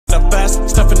fast,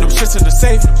 stuffing them shits in the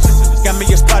safe. Got me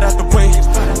a spot out the way.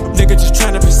 Nigga just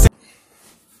trying to be safe.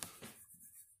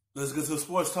 Let's get to the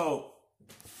sports talk.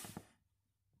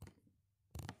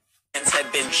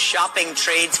 Have been shopping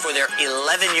trades for their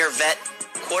 11-year vet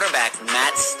quarterback,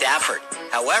 Matt Stafford.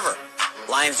 However,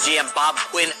 Lions GM Bob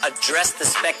Quinn addressed the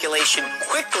speculation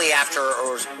quickly after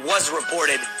it was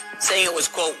reported, saying it was,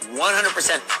 quote,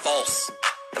 100% false.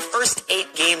 The first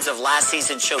 8 games of last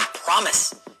season showed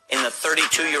promise in the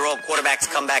 32-year-old quarterback's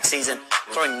comeback season,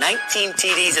 throwing 19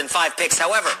 TDs and 5 picks.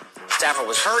 However, Stafford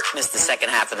was hurt, missed the second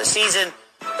half of the season.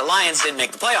 The Lions didn't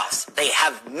make the playoffs. They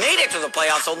have made it to the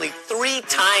playoffs only 3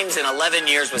 times in 11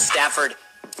 years with Stafford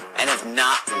and have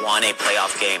not won a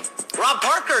playoff game. Rob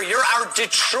Parker, you're our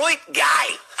Detroit guy.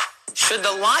 Should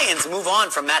the Lions move on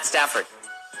from Matt Stafford?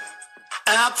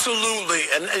 Absolutely.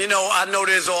 And you know, I know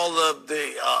there's all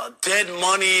the dead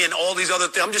money and all these other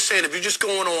things. I'm just saying, if you're just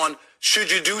going on,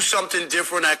 should you do something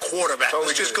different at quarterback? Totally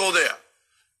Let's just go there.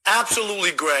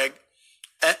 Absolutely, Greg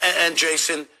and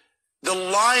Jason. The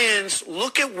Lions,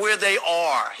 look at where they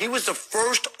are. He was the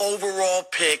first overall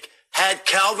pick, had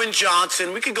Calvin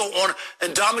Johnson. We could go on,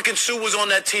 and Dominican Sue was on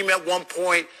that team at one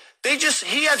point.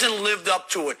 He hasn't lived up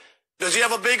to it. Does he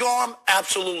have a big arm?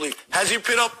 Absolutely. Has he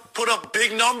put up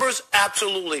big numbers?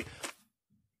 Absolutely.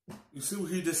 You see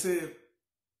what he just said?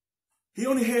 He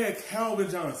only had Calvin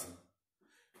Johnson.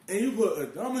 And you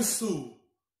put Dominican Sue,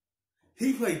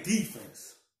 he played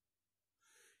defense.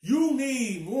 You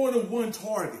need more than one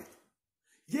target.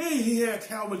 Yeah, he had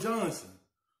Calvin Johnson.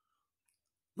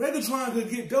 Megatron could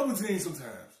get double teamed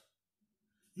sometimes.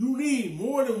 You need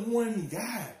more than one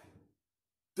guy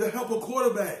to help a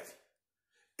quarterback.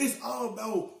 It's all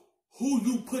about who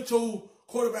you put your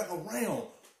quarterback around,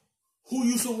 who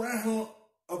you surround him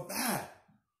about.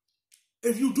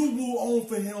 If you do move on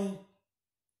for him,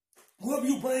 whoever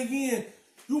you bring in,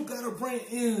 you got to bring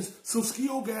in some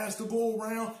skill guys to go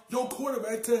around your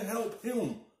quarterback to help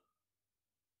him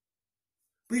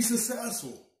be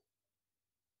successful.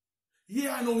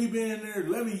 Yeah, I know he's been in there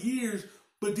 11 years,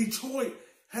 but Detroit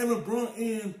haven't brought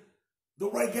in the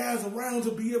right guys around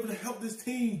to be able to help this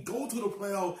team go to the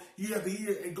playoffs year after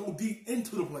year and go deep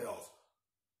into the playoffs.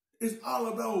 It's all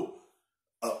about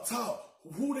up top,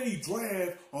 who they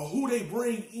draft or who they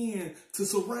bring in to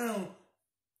surround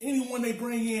anyone they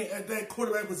bring in at that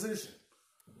quarterback position.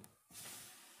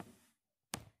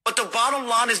 But the bottom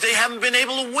line is they haven't been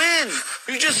able to win.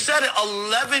 You just said it,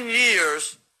 11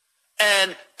 years,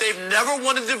 and they've never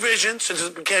won a division since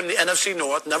it became the NFC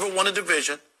North, never won a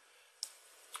division.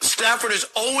 Stafford is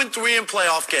 0-3 in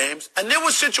playoff games, and there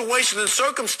were situations and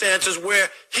circumstances where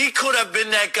he could have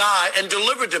been that guy and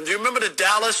delivered them. Do you remember the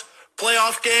Dallas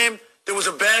playoff game? There was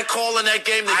a bad call in that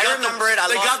game. I remember it.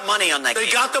 I lost money on that game.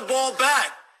 They got the ball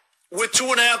back with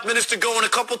 2.5 minutes to go and a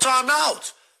couple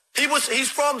timeouts. He's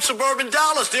from suburban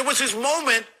Dallas. There was his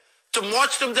moment to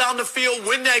march them down the field,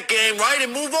 win that game, right,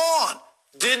 and move on.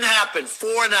 Didn't happen.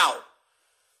 4 and out.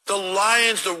 The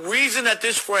Lions, the reason that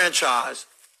this franchise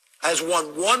has won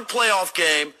one playoff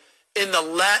game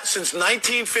since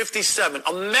 1957.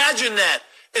 Imagine that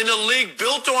in a league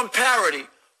built on parity.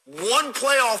 One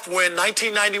playoff win,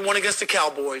 1991 against the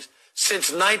Cowboys,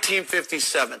 since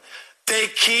 1957. They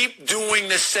keep doing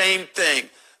the same thing.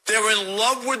 They're in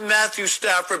love with Matthew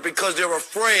Stafford because they're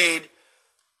afraid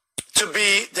to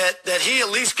be that he at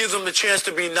least gives them the chance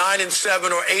to be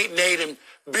 9-7 or 8-8 and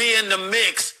be in the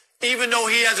mix, even though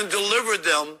he hasn't delivered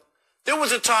them. There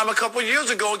was a time a couple years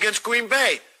ago against Green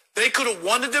Bay. They could have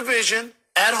won the division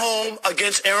at home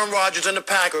against Aaron Rodgers and the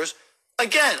Packers.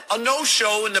 Again, a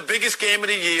no-show in the biggest game of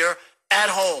the year at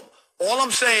home. All I'm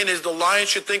saying is the Lions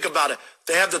should think about it.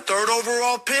 They have the 3rd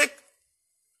overall pick.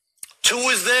 2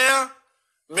 is there.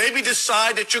 Maybe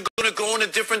decide that you're going to go in a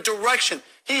different direction.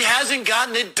 He hasn't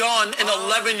gotten it done in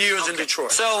 11 years in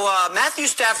Detroit. So Matthew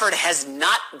Stafford has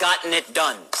not gotten it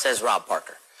done, says Rob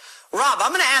Parker. Rob,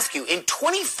 I'm going to ask you, in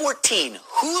 2014,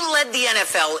 who led the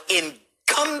NFL in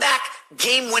comeback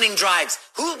game-winning drives?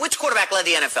 Which quarterback led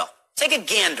the NFL? Take a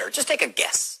gander. Just take a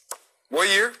guess. What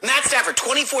year? Matt Stafford,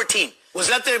 2014. Was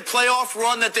that their playoff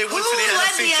run that they went to the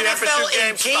NFC Championship game? Who led the NFL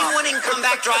in game-winning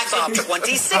comeback drives in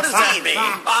 2016? What does that mean?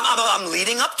 I'm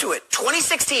leading up to it.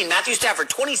 2016, Matthew Stafford.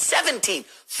 2017,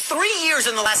 3 years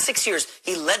in the last 6 years,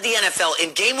 he led the NFL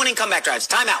in game-winning comeback drives.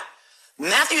 Timeout.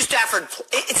 Matthew Stafford,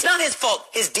 it's not his fault.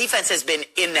 His defense has been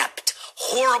inept,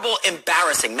 horrible,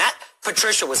 embarrassing. Matt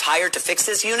Patricia was hired to fix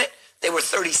this unit. They were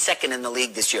 32nd in the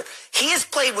league this year. He has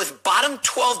played with bottom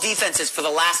 12 defenses for the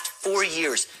last 4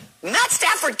 years. Matt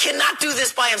Stafford cannot do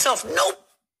this by himself. Nope.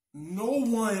 No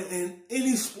one in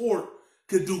any sport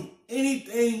could do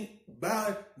anything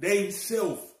by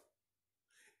themselves.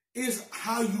 It's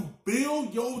how you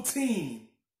build your team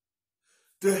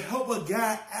to help a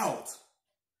guy out.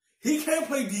 He can't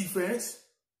play defense.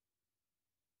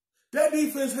 That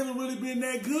defense hasn't really been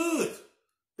that good.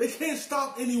 They can't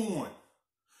stop anyone.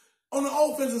 On the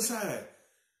offensive side,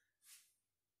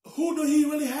 who do he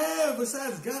really have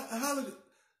besides Galladay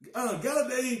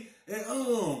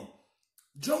and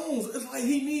Jones? It's like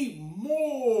he needs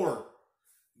more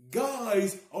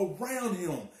guys around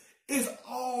him. It's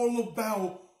all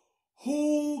about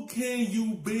who can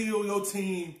you build your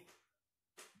team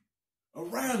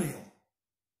around him.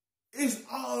 It's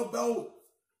all about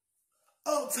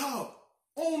up top,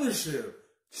 ownership,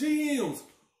 GMs.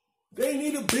 They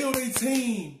need to build a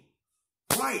team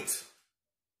right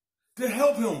to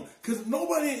help him. Because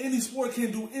nobody in any sport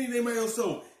can do anything by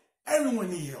themselves. Everyone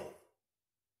needs help.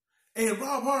 And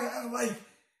Rob Harden acting like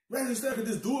Matthew Stafford could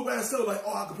just do it by himself. Like,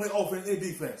 oh, I can play offense and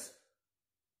defense.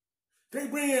 They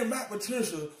bring in Matt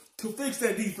Patricia to fix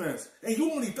that defense. And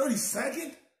you only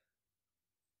 32nd?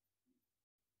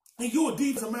 And you a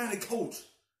defensive-minded coach.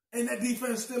 And that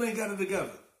defense still ain't got it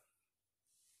together.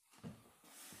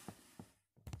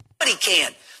 But he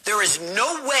can. There is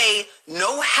no way,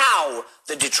 no how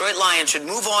the Detroit Lions should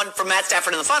move on from Matt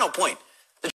Stafford in the final point.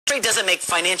 The trade doesn't make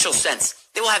financial sense.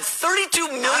 They will have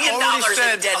 $32 million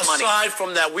in dead money. Aside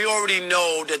from that, we already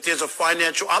know that there's a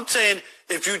financial. I'm saying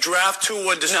if you draft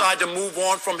Tua and decide to move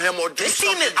on from him or do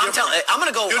something different, I'm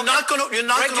going to go. You're not going to win.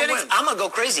 I'm going to go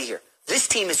crazy here. This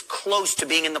team is close to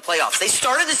being in the playoffs. They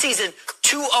started the season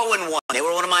 2-0-1. They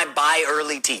were one of my buy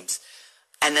early teams.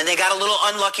 And then they got a little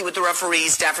unlucky with the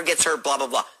referees. Stafford gets hurt, blah, blah,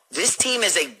 blah. This team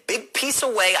is a big piece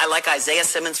away. I like Isaiah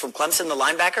Simmons from Clemson, the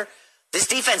linebacker. This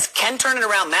defense can turn it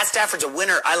around. Matt Stafford's a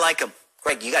winner. I like him.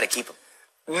 Greg, you got to keep him.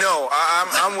 No,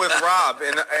 I'm with Rob.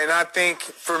 And I think,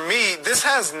 for me, this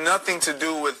has nothing to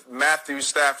do with Matthew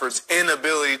Stafford's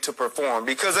inability to perform.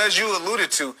 Because as you alluded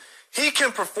to, he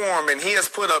can perform, and he has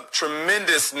put up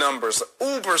tremendous numbers,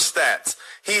 uber stats.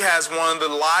 He has one of the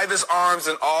livest arms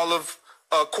in all of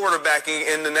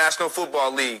quarterbacking in the National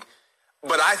Football League.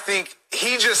 But I think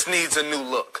he just needs a new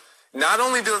look. Not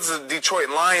only does the Detroit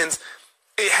Lions,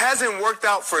 it hasn't worked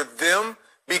out for them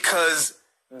because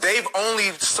they've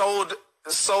only sold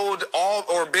all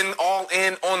or been all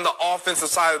in on the offensive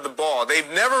side of the ball. They've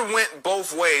never went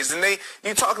both ways. And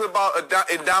you talked about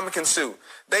Ndamukong Suh.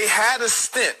 They had a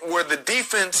stint where the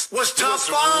defense was top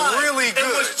five. Really good.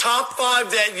 It was top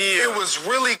 5 that year. It was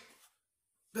really.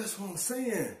 That's what I'm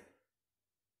saying.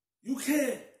 You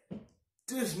can't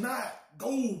just not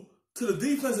go to the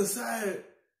defensive side.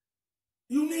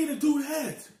 You need to do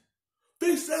that.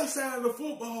 Fix that side of the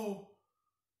football,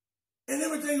 and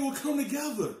everything will come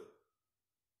together.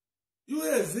 You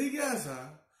had Zeke Ansah,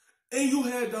 and you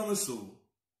had Ndamukong Suh.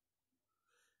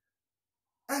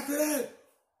 After that,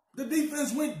 the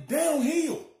defense went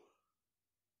downhill.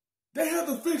 They had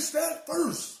to fix that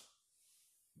first.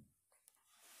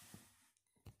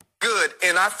 Good,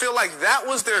 and I feel like that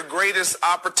was their greatest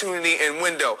opportunity and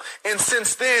window. And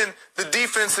since then, the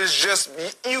defense is just,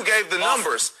 you gave the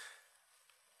numbers.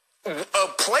 A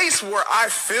place where I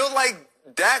feel like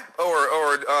Dak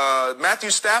or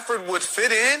Matthew Stafford would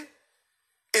fit in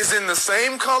is in the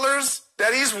same colors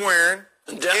that he's wearing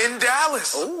in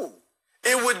Dallas. Ooh.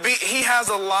 It would be, he has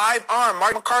a live arm.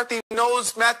 Mike McCarthy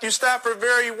knows Matthew Stafford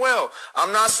very well.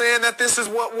 I'm not saying that this is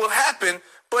what will happen,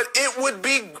 but it would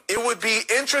be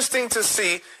interesting to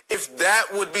see if that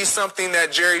would be something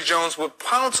that Jerry Jones would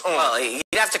pounce on. Well, you'd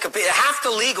have to compete. Half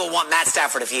the league will want Matt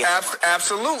Stafford if he has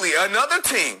Absolutely. Another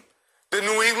team, the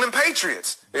New England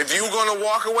Patriots. If you're going to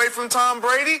walk away from Tom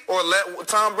Brady or let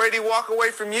Tom Brady walk away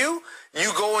from you,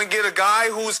 you go and get a guy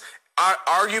who's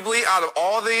arguably, out of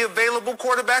all the available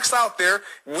quarterbacks out there,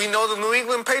 we know the New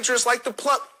England Patriots like to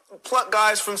pluck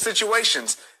guys from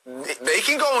situations. They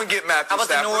can go and get Matthew Stafford. How about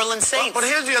the New Orleans Saints? But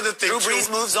here's the other thing, Drew Brees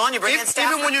moves on, you bring in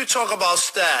Stafford. Even when you talk about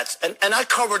stats, and I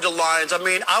covered the Lions. I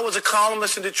mean, I was a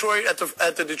columnist in Detroit at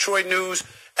the Detroit News,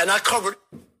 and I covered.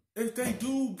 If they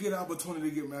do get an opportunity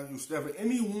to get Matthew Stafford,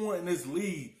 anyone in this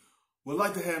league would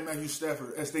like to have Matthew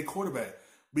Stafford as their quarterback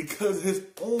because his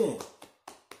arm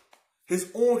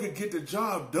can get the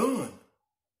job done.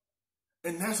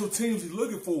 And that's what teams are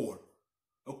looking for.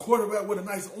 A quarterback with a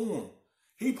nice arm.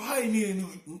 He probably need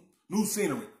a new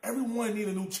scenery. Everyone need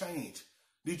a new change.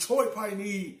 Detroit probably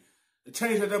need a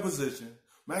change at that position.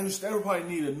 Matthew Stafford probably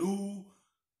need a new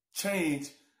change.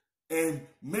 And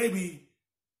maybe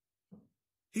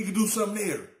he could do something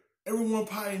there. Everyone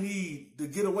probably need to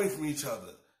get away from each other.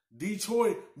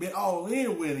 Detroit been all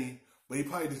in winning, but he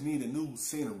probably just need a new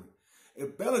scenery.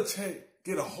 If Belichick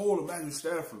get a hold of Matthew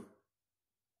Stafford,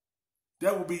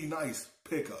 that would be nice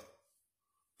pickup.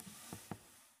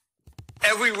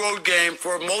 every road game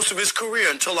for most of his career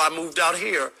until I moved out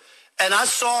here. And I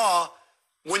saw,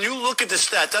 when you look at the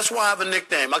stats, that's why I have a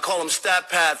nickname. I call him Stat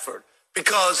Padford.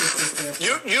 Because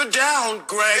you're down,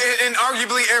 Greg. In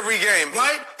arguably every game.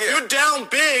 Right? Yeah. You're down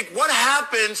big. What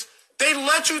happens? They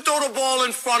let you throw the ball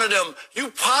in front of them.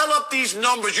 You pile up these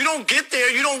numbers. You don't get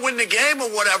there. You don't win the game or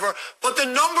whatever. But the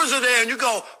numbers are there. And you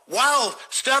go, wow,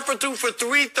 Stafford threw for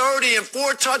 330 and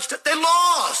 4 touchdowns. They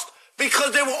lost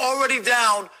because they were already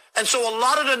down. And so a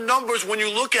lot of the numbers, when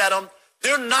you look at them,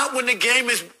 they're not when the game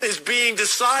is being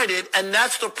decided. And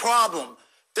that's the problem.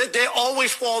 They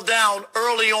always fall down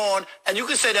early on. And you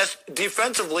can say that's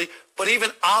defensively. But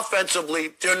even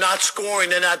offensively, they're not scoring.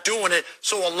 They're not doing it.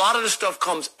 So a lot of the stuff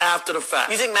comes after the fact.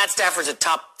 You think Matt Stafford's a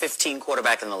top 15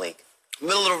 quarterback in the league?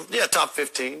 Top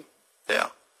 15. Yeah.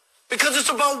 Because it's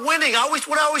about winning.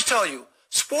 What I always tell you.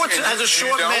 Sports has a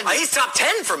short menu. He's top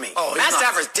 10 for me. Matt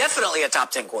Stafford's definitely a top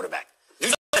 10 quarterback.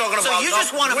 So you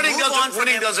just want to move on from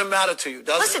winning him. Doesn't matter to you,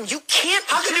 does Listen, it? you can't.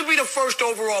 How can you be the first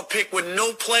overall pick with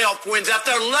no playoff wins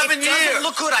after 11 years? It doesn't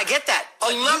look good. I get that.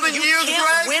 11 years, You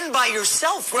can't Greg? win by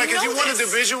yourself. Greg, You has know he won a this.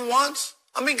 division once?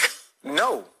 I mean,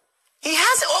 No. He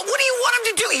has. What do you want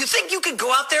him to do? You think you could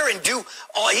go out there and do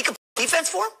all he could play defense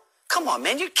for him? Come on,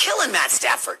 man. You're killing Matt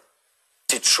Stafford.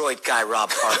 Detroit guy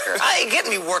Rob Parker. Get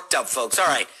me worked up, folks. All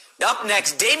right. Up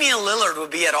next, Damian Lillard will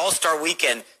be at All-Star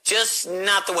Weekend. Just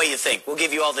not the way you think. We'll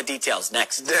give you all the details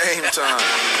next. Dame time.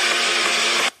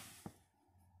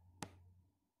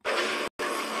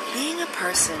 Being a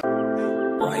person.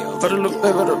 For the little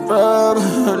bit of the rub,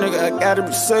 nigga, I gotta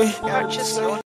be safe. Purchase your